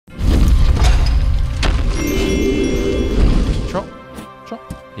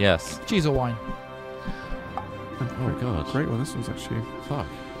Yes. Cheese or wine? Oh god. Great one. This one's actually. Fuck.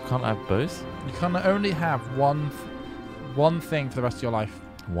 Can't I have both? You can only have one thing for the rest of your life.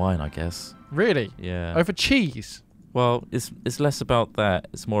 Wine, I guess. Really? Yeah. Over cheese? Well, it's less about that.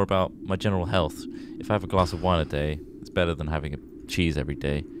 It's more about my general health. If I have a glass of wine a day, it's better than having a cheese every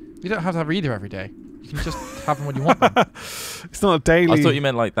day. You don't have to have either every day. You can just have them when you want them. It's not a daily. I thought you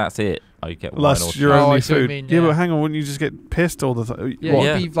meant like that's it. I get wine Lust or your Oh, I only see what you food. mean, yeah, yeah. but hang on, wouldn't you just get pissed all the time? Yeah,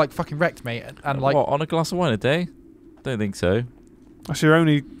 What? you'd be like fucking wrecked, mate. And like, what, on a glass of wine a day? Don't think so. That's your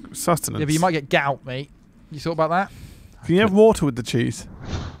only sustenance. yeah, but you might get gout, mate. You thought about that? Can you have water with the cheese?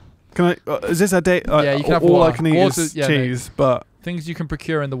 Can I? Is this a day? Yeah, you can have all water. I can eat Water- is yeah, no. cheese, but Things you can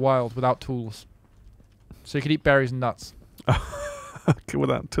procure in the wild without tools. So you could eat berries and nuts.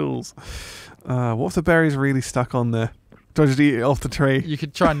 without tools. What if the berries really stuck on there? Do I just eat it off the tree? You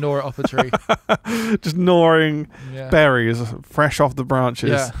could try and gnaw it off the tree. Just gnawing Yeah. berries fresh off the branches.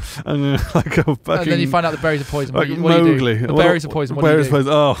 Yeah. And like a fucking. And then you find out the berries are poison. like What do you Mowgli. do? The berries are poison. What do you do?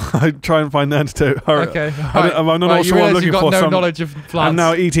 Poison? Oh, I try and find the antidote. Okay. I'm not Right, sure what I'm you've looking got for. no so knowledge of plants. I'm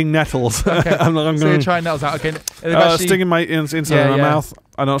now eating nettles. Okay. I'm So going you're trying nettles out. Okay. They've actually- sticking my inside Yeah, of my yeah. mouth.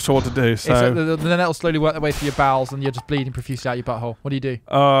 I'm not sure what to do. So the nettles slowly work their way through your bowels and you're just bleeding profusely out your butthole. What do you do?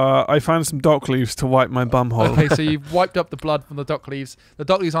 I found some dock leaves to wipe my bum hole. Okay, so you've wiped up the blood from the dock leaves. The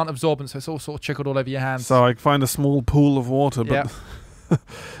dock leaves aren't absorbent, so it's all sort of trickled all over your hands. So I find a small pool of water, but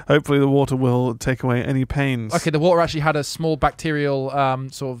hopefully the water will take away any pains. Okay, the water actually had a small bacterial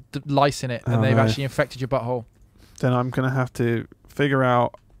sort of lice in it, and Oh, they've no. actually infected your butthole. Then I'm going to have to figure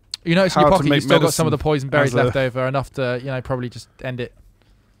out. You notice in How your to pocket make you've still got some of the medicine poison berries as a- left over, enough to, probably just end it.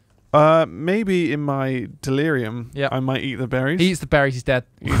 Maybe in my delirium, Yep. I might eat the berries. He eats the berries, he's dead.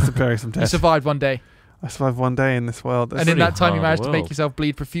 Eat the berries, I'm You dead. survived one day, I survived one day in this world. and in that time you hard managed to make world. yourself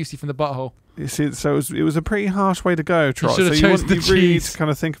bleed profusely from the butthole. You see, so it was a pretty harsh way to go, Trot. should have so chosen the you really need cheese. to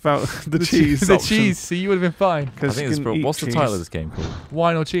kind of think about the cheese The option, cheese, so you would have been fine. I 'cause think you it's can eat what's the cheese. title of this game called?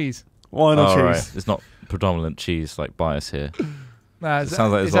 Wine or cheese? Wine or Oh, cheese? right. It's not predominant cheese like bias here. Nah, It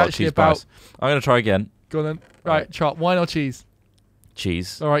sounds like there's it's a lot of actually cheese about. bias. I'm going to try again. Go on then. Right, Trot. Wine or cheese?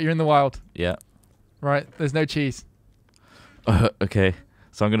 Cheese. All right, you're in the wild. Yeah. Right, there's no cheese. Okay.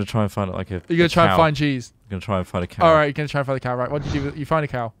 So I'm going to try and find like a You're gonna try and cow. find cheese. I'm going to try and find a cow. All right, you're gonna try and find the cow. Right, what do you do? You find a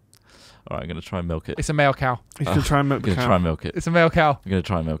cow. All right, I'm going to try and milk it. It's a male cow. You can try and milk I'm the going to cow. try and milk it. It's a male cow. I'm going to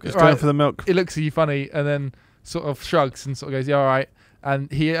try and milk it. Just Right. going for the milk. It looks at you funny and then sort of shrugs and sort of goes, "Yeah, all right."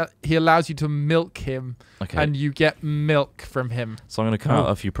 And he allows you to milk him, Okay. and you get milk from him. So I'm going to cut out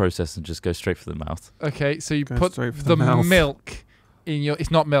a few processes and just go straight for the mouth. Okay, so you Go put straight for the the mouth. milk in your.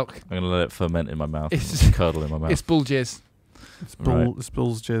 It's not milk. I'm going to let it ferment in my mouth. It's- And curdle in my mouth. It's bull jizz. Right. It's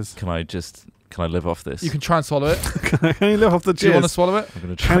bull's jizz. Can I live off this? You can try and swallow it. Can you live off the Do you want to jizz? swallow it? I'm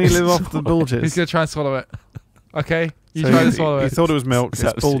going to try Can you and live off the bull He's jizz? gonna try and swallow it. Okay, you So try to you- swallow You it. thought it was milk. It's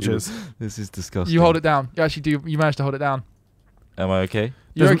It's bull absolutely- jizz. This is disgusting. You hold it down. You actually do. You managed to hold it down. Am I okay?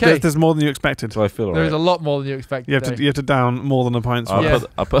 You're okay. There's more than you expected. Do I feel There is alright? a lot more than you expected. You have to down more than a pint's I Yeah.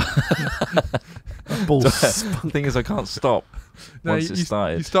 put bull. the thing is, I can't stop once it you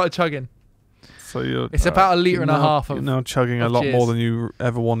started. started chugging. So you're It's about a litre and a now- half You're of. now chugging a of lot more jizz. than you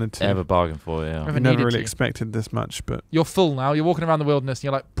ever wanted to. Ever bargained for, yeah. Ever You never needed really to. expected this much, but You're full now. You're walking around the wilderness and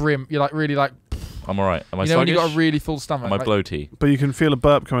you're like brim. You're like really like. I'm alright. Am I You know when you sluggish? got a really full stomach. Am I like- bloaty? you can feel a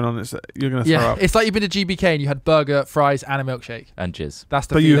burp coming on. You're gonna throw Yeah, up. it's like you've been to GBK and you had burger, fries, and a milkshake. And jizz. That's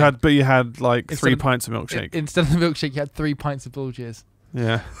the. But you feeling. had like Instead 3 of- pints of milkshake. Instead of the milkshake, you had 3 pints of bull jizz.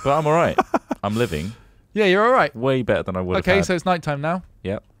 Yeah. But I'm alright. I'm living Yeah, you're all right. way better than I would have Okay, had. so it's nighttime now.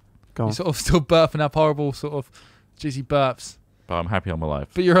 Yep. Go You on. sort of still burp and have horrible sort of jizzy burps. But I'm happy I'm alive.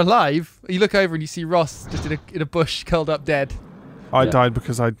 But you're alive. You look over and you see Ross just in a bush, curled up dead. I Yeah. died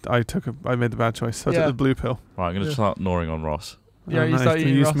because I made the bad choice. So I Yeah. took the blue pill. Right, I'm going to Yeah. start gnawing on Ross. Yeah, you no, start they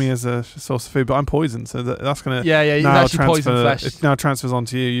eating used Ross. me as a source of food, but I'm poisoned, so that's gonna Yeah, it's now actually poison flesh. It now transfers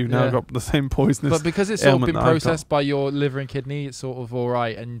onto you. You've now Yeah. got the same poisonous. But because it's sort of ailment been that I've got. processed by your liver and kidney, it's sort of all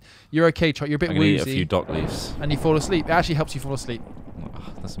right, and you're okay. You're a bit I'm going to eat a woozy, few dock leaves. and you fall asleep. It actually helps you fall asleep. Oh,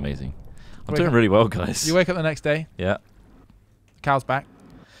 that's amazing. I'm Wake doing up- really well, guys. You wake up the next day. Yeah. The cow's back.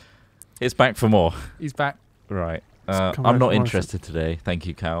 It's back for more. He's back. Right. come I'm over not for more. interested today. Thank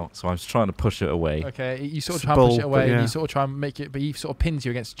you, Cal. So I'm just trying to push it away. Okay, you sort of It's try and push bull, it away, but and yeah. you sort of try and make it, but he sort of pins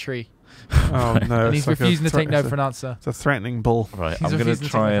you against a tree, Oh no! and it's he's like a refusing to take no it's for an answer. It's a threatening bull. Right. He's I'm going refusing to to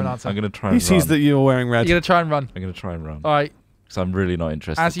take try no for and an answer. I'm going to try He and sees run. that you're wearing red. You're gonna try and run. I'm going to try and run. All right. Because I'm really not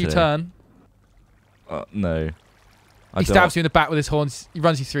interested As you today. turn, No. he stabs you in the back with his horns. He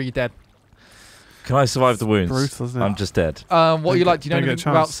runs you through. You're dead. Can I survive the wounds? Brutal, isn't it? I'm just dead. What you like? Do you know Don't get a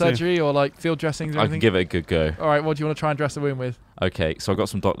anything about chance to. surgery or like field dressings or I anything? can give it a good go. All right, what do you want to try and dress the wound with? Okay, so I got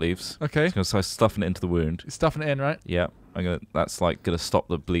some dock leaves. Okay. I'm gonna start stuffing it into the wound. You're stuffing it in, right? Yeah, that's like gonna stop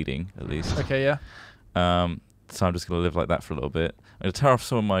the bleeding at least. Okay, yeah. So I'm just gonna live like that for a little bit. I'm gonna tear off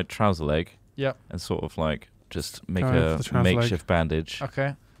some of my trouser leg. Yep. And sort of like just make Go a for the trouser makeshift bandage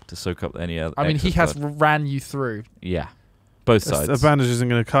Okay. to soak up any other. I mean, he has blood. ran you through. Yeah, both sides. A bandage isn't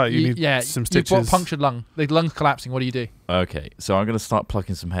going to cut. You need yeah, some you've stitches. got punctured lung. The lung's collapsing. What do you do? Okay, so I'm gonna start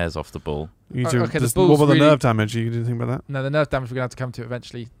plucking some hairs off the bull. You do, okay, the what bull's about the really- nerve damage? You didn't think about that? No, the nerve damage we're gonna have to come to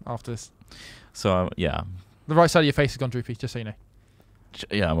eventually after this. So yeah, The right side of your face has gone droopy, just so you know.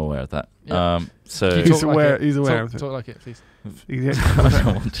 I'm aware of that. Yeah. So Can you He's talk like aware. it? He's aware Talk, of it. talk like it, please. Yeah. I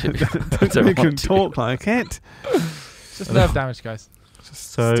don't want to. I don't Make him want to. talk like it. It's just nerve damage, guys.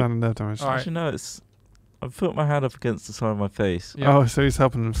 Just So- standard nerve damage. All right. Actually, no, it's. I've put my hand up against the side of my face. Yeah. Oh, so he's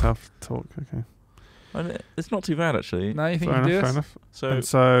helping himself talk. Okay. And it's not too bad actually. No, you think Fair you can do enough. Fair this? enough. So And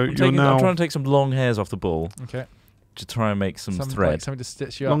so you're I'm now trying to take some long hairs off the bull Okay. to try and make some Like thread. something to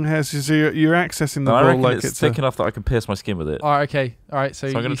stitch you up. long hairs. So you're accessing the And I bull reckon like it's it's thick enough that I can pierce my skin with it. All right. Okay. All right. So,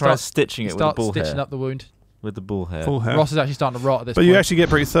 So I'm going you to try start, stitching you it with the start bull stitching hair. up the wound. With the bull hair. full hair. Ross is actually starting to rot at this But point. you actually get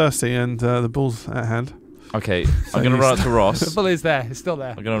pretty thirsty, and the bull's at hand. Okay, So I'm going to you run up to the Ross. bull is there. It's still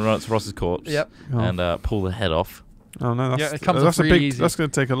there. I'm going to run up to Ross's corpse. Yep. Oh, And pull the head off. oh no, that's, Yeah, it comes that's off a really big. easy. That's going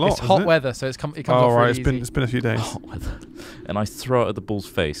to take a lot. It's hot isn't it? weather, so it comes Oh off right, really it's been a few days. Hot weather. And I throw it at the bull's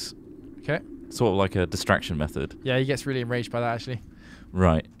face. Okay. Sort of like a distraction method. Yeah, he gets really enraged by that. Actually,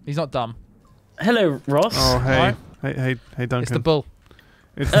 Right. he's not dumb. Hello, Ross. Oh hey, Alright. hey, Duncan. It's the bull.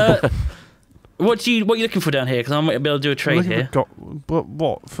 It's the bull. What you looking for down here? Because I might be able to do a I'm trade looking here. for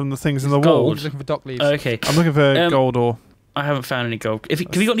what from the things in the Gold. wall? He's looking for dock leaves. Okay. I'm looking for gold or. I haven't found any gold. Have you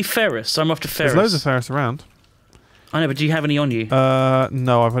got any ferrous? I'm after ferrous. There's loads of ferrous around. I know, but do you have any on you?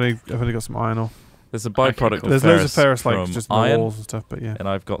 No, I've only got some iron ore. There's a byproduct cool. of There's loads of ferrous like from just in the iron, walls and stuff, but yeah. and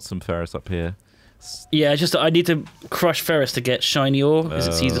I've got some ferrous up here. Yeah, just I need to crush ferrous to get shiny ore, because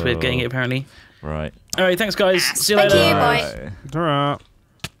it's the easiest way of getting it, apparently. Right. All right, thanks, guys. See you Thank later. you, Bye. Alright.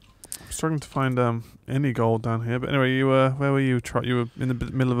 I'm struggling to find any gold down here, but anyway, you where were you? You were in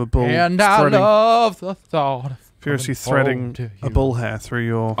the middle of a bull, And I threading, love the thought of furiously coming threading home to a you. bull hair through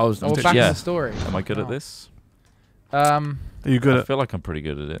your. I was Oh, we're back in yeah. the story. Am I good at Oh. this? Are you good I at? feel like I'm pretty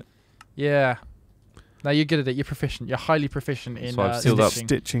good at it. Yeah. No, you're good at it. You're proficient. You're highly proficient in So I've sealed up stitching.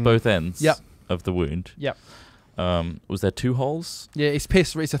 Stitching. Both ends Yep. of the wound. Yep. Was there 2 holes? Yeah, it's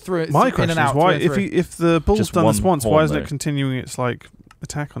pissed. It's a through. It's My in question and is out, why, through and if the bull's Just done this one once, hole, why isn't though. it continuing its like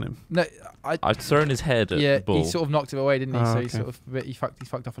attack on him? through. No, I've thrown his head at yeah, the bull. he sort of knocked it away, didn't he? Oh, So he okay. sort of he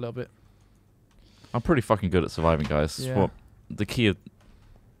fucked off a little bit. I'm pretty fucking good at surviving, guys. Yeah. What the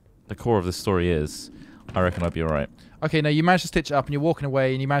core of this story is. I reckon I'd be alright. Okay, now you managed to stitch it up, and you're walking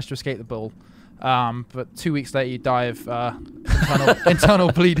away, and you managed to escape the bull. But 2 weeks later, you die of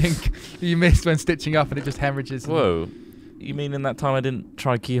internal bleeding that you missed when stitching up, and it just hemorrhages. Whoa. You mean in that time I didn't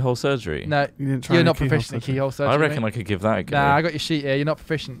try keyhole surgery? No, You didn't try you're any not keyhole proficient in surgery? keyhole surgery. I reckon mate. I could give that a go. Nah, I got your sheet here. You're not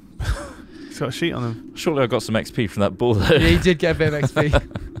proficient. It's got a sheet on him. Surely I got some XP from that bull though. Yeah, you did get a bit of XP.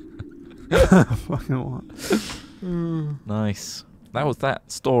 Fucking what? Nice. That was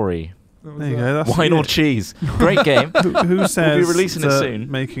that story. There you go. That's Wine or it. cheese. Great game. Who says releasing it that soon.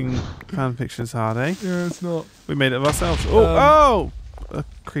 making fan fiction's hard, eh? Yeah, it's not. We made it of ourselves. A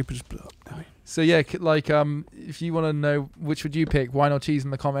creeper just blew up. So yeah, if you want to know which would you pick, wine or cheese,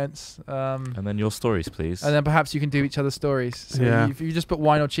 in the comments. And then your stories, please. And then perhaps you can do each other's stories. So Yeah. if you just put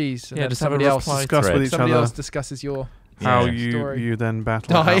wine or cheese, and Yeah, then just have a somebody else reply Discuss thread. with each somebody other else discusses your how Yeah. Story. you then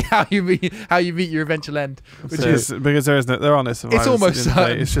battle. it out. how you meet your eventual end. Which So is, because there are no survivors. almost at the end of the day.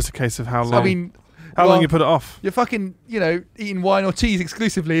 certain. It's just a case of how long. I mean, how well, long you put it off? you're fucking, eating wine or cheese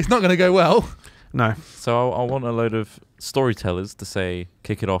exclusively. It's not going to go well. No. So I want a load of storytellers to say,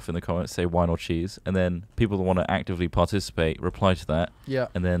 kick it off in the comments, say wine or cheese, and then people that want to actively participate reply to that, Yeah.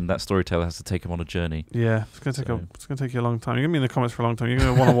 and then that storyteller has to take them on a journey. Yeah, it's gonna take you a long time. You're gonna be in the comments for a long time. You're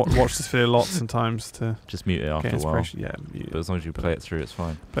gonna want to watch this video lots and times to Just mute it after get a while. inspiration. Yeah, But as long as you play it through, it's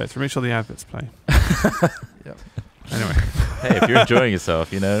fine. but to make sure the adverts play. Yep. Anyway. Hey, if you're enjoying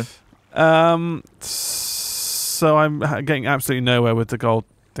yourself, So I'm getting absolutely nowhere with the gold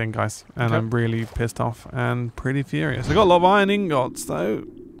thing, guys, and Okay. I'm really pissed off and pretty furious. I got a lot of iron ingots, though.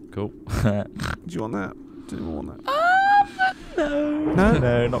 Cool. Do you want that? Do you want that? No.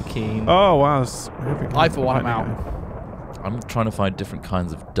 No, not keen. Oh wow. That's heavy. I, for one, am Right, out. I'm trying to find different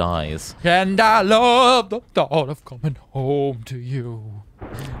kinds of dyes. And I love the thought of coming home to you.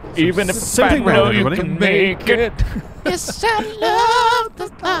 Even if Same I thing know round, you everybody. can make it. Yes, I love the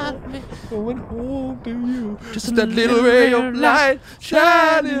thought of me. coming home to you. Just that little ray of light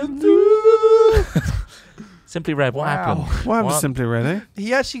shining through. Simply Red, what happened? What happened to Simply Red, eh?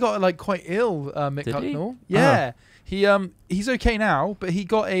 He actually got like quite ill, Mick Did he? Hucknall. Yeah. He's okay now, but he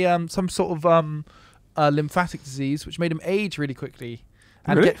got a some sort of lymphatic disease which made him age really quickly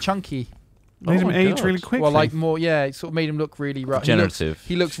and Really? get chunky. Made him my age God. really quickly. Well, like more, yeah, it sort of made him look really rough. Degenerative.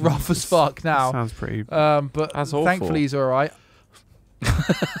 He looks rough as fuck now. Sounds pretty... But That's awful. thankfully he's all right.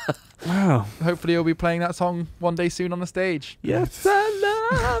 Wow. Hopefully he'll be playing that song one day soon on the stage. Yes.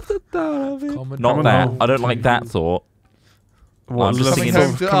 I love the thought of it. Not that. I don't like that thought. What, I'm just love singing- sort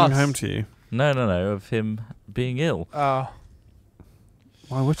Coming of home to coming us. home to you? No, of him being ill. Why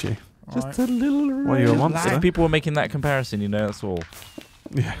would you? Alright. a little. What, are you a monster? If people were making that comparison, that's all.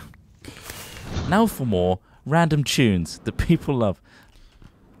 Yeah. Now for more random tunes that people love.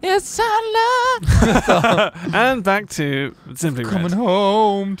 Yes, I love. And back to Simply Red. Coming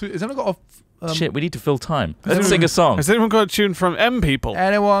home to. Has anyone got a Shit, we need to fill time. Has Let's sing a song. Has anyone got a tune from M People?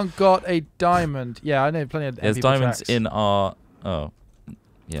 anyone got a diamond? Yeah, I know plenty of There's people diamonds tracks. in our. Oh,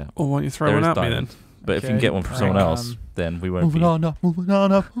 yeah. Or why don't you throw There one is at me then? diamond. But if you can Okay, get one from someone hang else, on. then we won't Moving be. on up, moving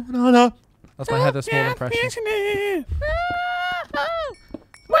on up, moving on up. That's my Heather Small impression.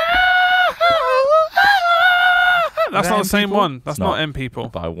 That's Is that not the M same People? one. That's It's not not. M People.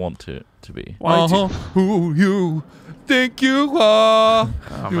 But I want it to be. Why do you- Who you think you are?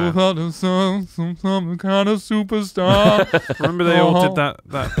 Oh, You're man. some kind of superstar. Remember they all did that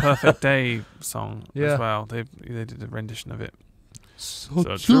Perfect Day song Yeah. as well. They did a rendition of it.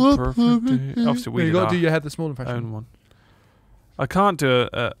 Such a perfect day. Obviously, we you did got to our do your Heather Small impression. own one. I can't do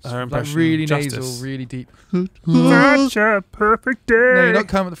her Like impression. really justice. nasal, really deep. Such a perfect day. No, you're not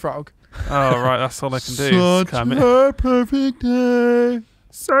Kermit the Frog. Oh right, that's all I can do. Such Kermit. a perfect day.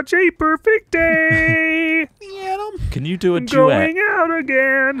 Such a perfect day. Can you do a duet? Going out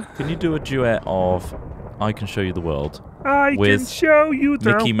again. Can you do a duet of "I Can Show You the World" I With can show you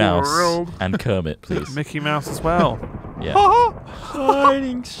the Mickey Mouse world. and Kermit, please? Mickey Mouse as well. Yeah.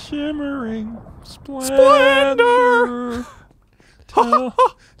 Shining, shimmering, Splendor.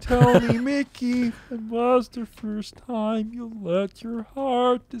 Tell me, Mickey, when was the first time you let your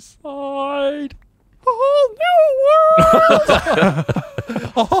heart decide? A whole new world.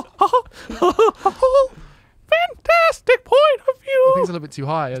 Fantastic point of I view. think it's a little bit too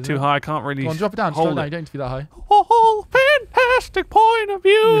high. Isn't Too it? high. I can't really. Come on, drop it down. hold Slow down. it. You don't need to be that high. Oh, fantastic point of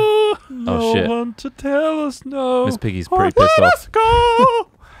view. Oh shit. one to tell us no. Miss Piggy's pretty pissed Let off. us go.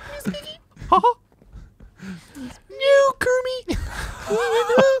 New Kermit.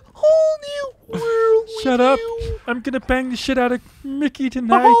 Whole new world. Shut up. I'm gonna bang the shit out of Mickey A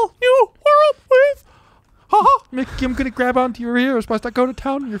tonight. whole new world with. Mickey, I'm gonna grab onto your ears whilst I go to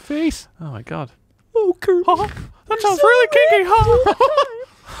town on your face. Oh my god. Oh, Kermit. That sounds really kinky.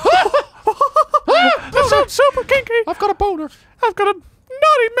 That sounds super kinky. I've got a boner. I've got a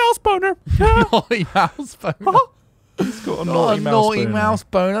naughty mouse boner. Naughty mouse boner. He's got a Naughty mouse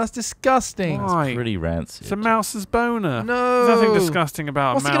boner. That's disgusting. Why? Pretty rancid. It's a mouse's boner. No. There's nothing disgusting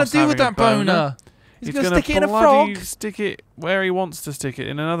about What's a he mouse gonna do with having that a boner. boner? He's He's gonna gonna stick it in a bloody frog. stick it where he wants to stick it,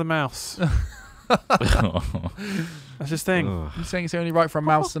 in another mouse. That's his thing. I'm saying it's only right for a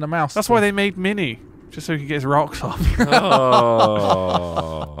mouse and a mouse. That's why they made Minnie, just so he can get his rocks off.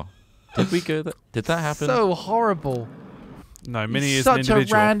 Oh. Did we go? Did that happen? So horrible. No, Minnie He's is an such a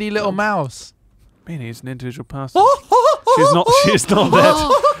individual. randy little mouse. Minnie is an individual person. She's not. She is not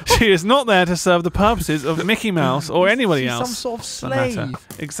there. She is not there to serve the purposes of Mickey Mouse or anybody She's else. some sort of for that matter.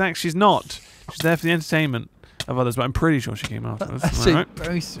 slave. Exactly. She's not. She's there for the entertainment of others, but I'm pretty sure she came afterwards. That's Am I right? it.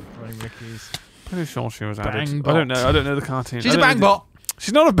 Basic, Ricky's. Pretty sure she was added. Bang I don't bot. know. I don't know the cartoon. She's I a don't bang know bot.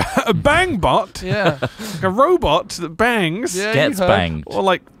 She's not a bang bot. Yeah. Like a robot that bangs. Yeah. Gets you heard. banged. Or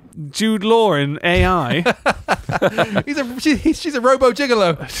like Jude Law in AI. She's a robo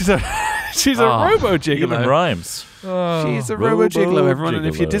gigolo. she's a robo gigolo. Even rhymes. She's a robo gigolo, everyone. And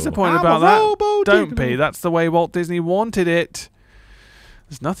if you're Robo-gigolo. disappointed I'm about a that, robo don't gigolo. be. That's the way Walt Disney wanted it.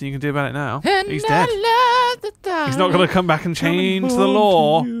 There's nothing you can do about it now. He's dead. He's not going to come back and change the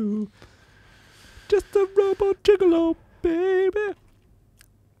law. Just a robo gigolo, baby.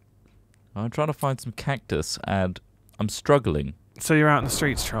 I'm trying to find some cactus and I'm struggling. So you're out in the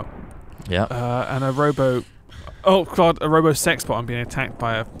streets, Trot. Yeah. And a robo... Oh, God, a robo sex bot. I'm being attacked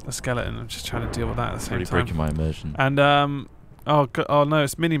by a skeleton. I'm just trying to deal with that at the same Really time. breaking my immersion. And, oh no,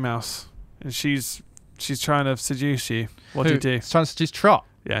 it's Minnie Mouse. And she's trying to seduce you. What do you do? She's trying to seduce Trot.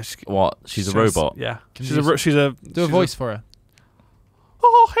 Yeah, What? She's a trying to robot. Yeah. Can She's you a... She's a... Do a voice for her.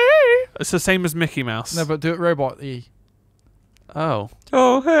 Oh, hey! It's the same as Mickey Mouse. No, but do it robot-y. Oh.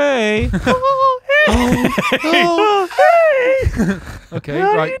 Oh, hey. Oh, hey! Oh, Oh, hey! Okay,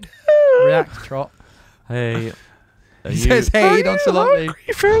 How do right. you do? React, Trot. Hey. He says, hey, nonchalantly.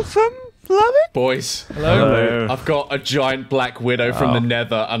 You feel some love it? Boys, Hello. I've got a giant black widow from the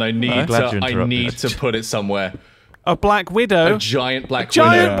Nether, and I need glad you to interrupted. put it somewhere. A black widow. A giant black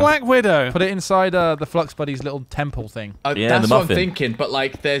Giant widow. black widow. Put it inside the Flux Buddy's little temple thing. Yeah, That's the what I'm muffin. thinking. But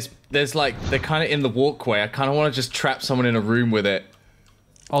like, there's like they're kind of in the walkway. I kind of want to just trap someone in a room with it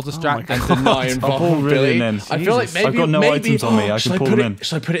I'll distract and him. deny invulnerability. then. I feel like maybe I've got no items on me, I should can pull put them it, in.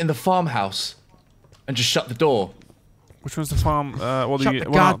 Should I put it in the farmhouse and just shut the door? Which one's the farm? What Shut the the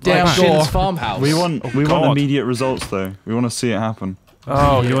one out- goddamn like- door. Shin's farmhouse. We want God. immediate results though. We want to see it happen.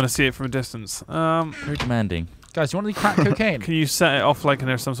 Oh, you want to see it from a distance? Very demanding. Guys, you want any crack cocaine? Can you set it off like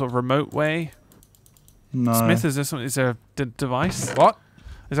in some sort of remote way? No. Smith, is there a device? What?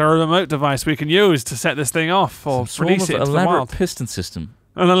 Is there a remote device we can use to set this thing off or Some release sort it of into the elaborate wild? piston system.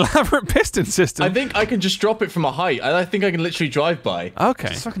 An elaborate piston system. I think I can just drop it from a height. I think I can literally drive by. Okay.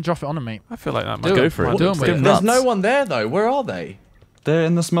 Just fucking drop it on him, mate. I feel like that Do might Go it. for it. Do him with Go it. nuts. There's no one there though. Where are they? They're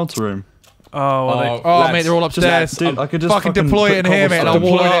in the smelter room. Oh, well, Oh, lads, mate, they're all upstairs. Dude, I could just fucking deploy put it in here, mate, and I'll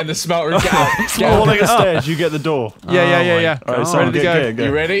cobblestone. wall Deploy it it up. in the smelter and get out. Get All out. like stairs, you get the door. Yeah, yeah, yeah, my yeah. Alright, so Ready to go.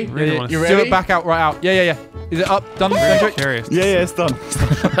 You ready? Really Yeah, wanna yeah. see Do it. it back out, right out. Yeah, yeah, yeah. Is it up? Done? Kendrick? Curious. Yeah, it's done.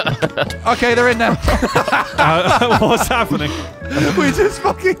 Okay, they're in now. What's happening? We just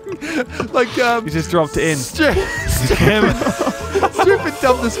fucking, like, You just dropped it in. strip Kim. and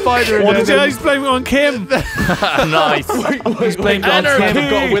dump the spider in What there. did you? He's blaming it on Kim. Nice. He's blamed it on I've Kim.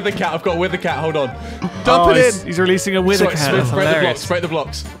 got a wither cat. I've got a wither cat. Hold on. Dump it in. He's releasing a wither Sorry, cat. spray That's the blocks. hilarious. Spray the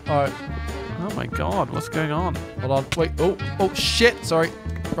blocks. Alright, Oh my god, what's going on? hold on. Wait, oh, shit, sorry.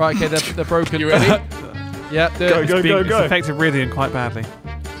 Right, okay, they're broken. You ready? Yeah, do it. Go, go, It's go. affected Rythian quite badly.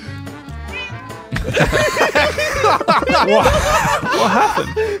 What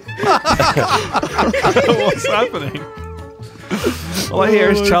happened? What's happening? All I hear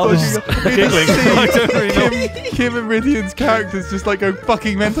is childish giggling. I don't really know. Kim and Rythian's characters just like go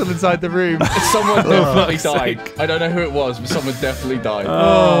fucking mental inside the room. Someone definitely fuck's died. I don't know who it was, but someone definitely died.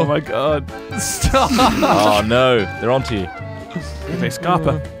 Oh my god. Stop. Oh no, they're onto you. Okay,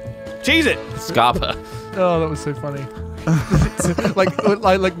 Scarpa. Cheese it! Scarpa. Oh, that was so funny. like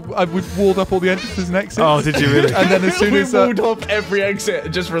I would walled up all the entrances and exits. Oh, did you really? And then as soon we as walled up every exit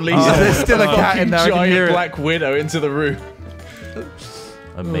and just released there's still a cat in fucking there, I can giant hear it. black widow into the room.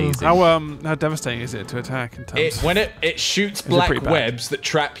 Amazing. How devastating is it to attack in terms? When it shoots it black pretty bad? webs that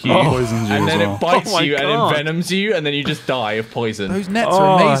trap you, Poisons you and as then well. it bites Oh my you God. and envenoms you, and then you just die of poison. those nets Oh,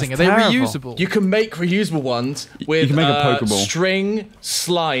 are amazing. Are that's they terrible. reusable? You can make reusable ones with can make a Pokeball. string,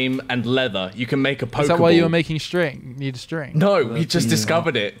 slime, and leather. You can make a Pokeball. Is that why you were making string? You need a string. No, we just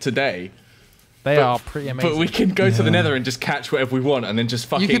discovered it today. They are pretty amazing. But we can go to the Nether and just catch whatever we want, and then just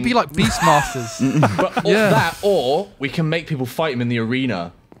fucking. You could be like Beastmasters. But Yeah. that, or we can make people fight him in the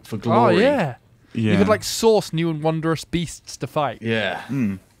arena for Oh glory. yeah. Yeah. You could like source new and wondrous beasts to fight. Yeah,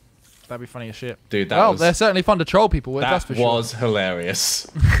 That'd be funny as shit. dude, that Well, was they're certainly fun to troll people with. That's that for was hilarious.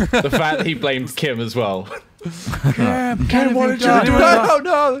 The fact that he blamed Kim as well. sure. Kim, what did you do? No,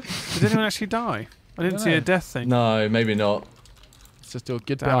 no. Did anyone actually die? I didn't see a death thing. No, maybe not. Let's just do a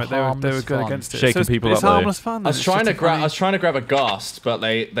good bit Damn of it, they were harmless good fun. against it. Shaking So it's, people it's up, though. harmless fun. I was It's trying just to a funny- I was trying to grab a ghast, but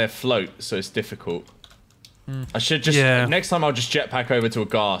they float, so it's difficult. I should just Yeah. next time I'll just jetpack over to a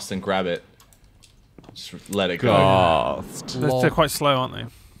ghast and grab it. Just let it go. Oh, They're quite slow, aren't they?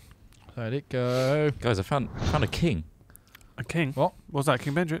 Let it go. guys, I found a king. A king. What? Was that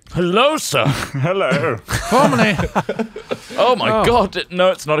King Bendrick? Hello, sir. Hello. Formerly, Oh my Oh. God!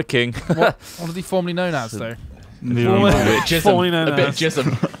 No, it's not a king. what is he formerly known as though? A bit jism. Formerly known A bit as.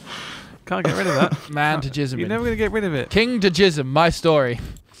 jism. Can't get rid of that. Man to Jism. You're never going to get rid of it. King to Jism. My story.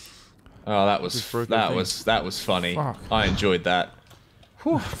 Oh, that was Just broken thing. funny. Fuck. I enjoyed that.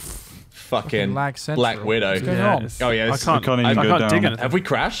 Fucking lag central. Black Widow. What's going on? it's- Oh yeah, I this- can't, can't even I go can't down. dig anything. Have we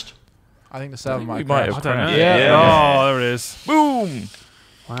crashed? I think the server might. we might crash. have I don't know. crashed. Yeah. Oh, there it is. Boom!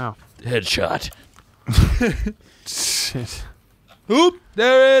 Wow. Headshot. Shit. Oop!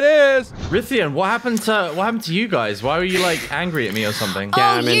 There it is. Rithian, what happened to you guys? Why were you like angry at me or something?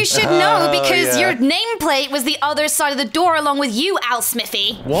 Oh, you should know because your nameplate was the other side of the door along with you, Al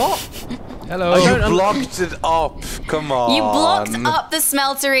Smithy. What? Hello. You blocked it up. Come on. You blocked up the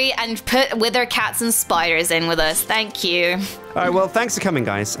smeltery and put wither cats and spiders in with us. Thank you. All right, well, thanks for coming,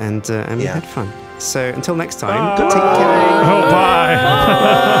 guys, and we Yeah. had fun. So until next time, take care. Oh,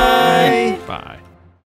 bye. Bye.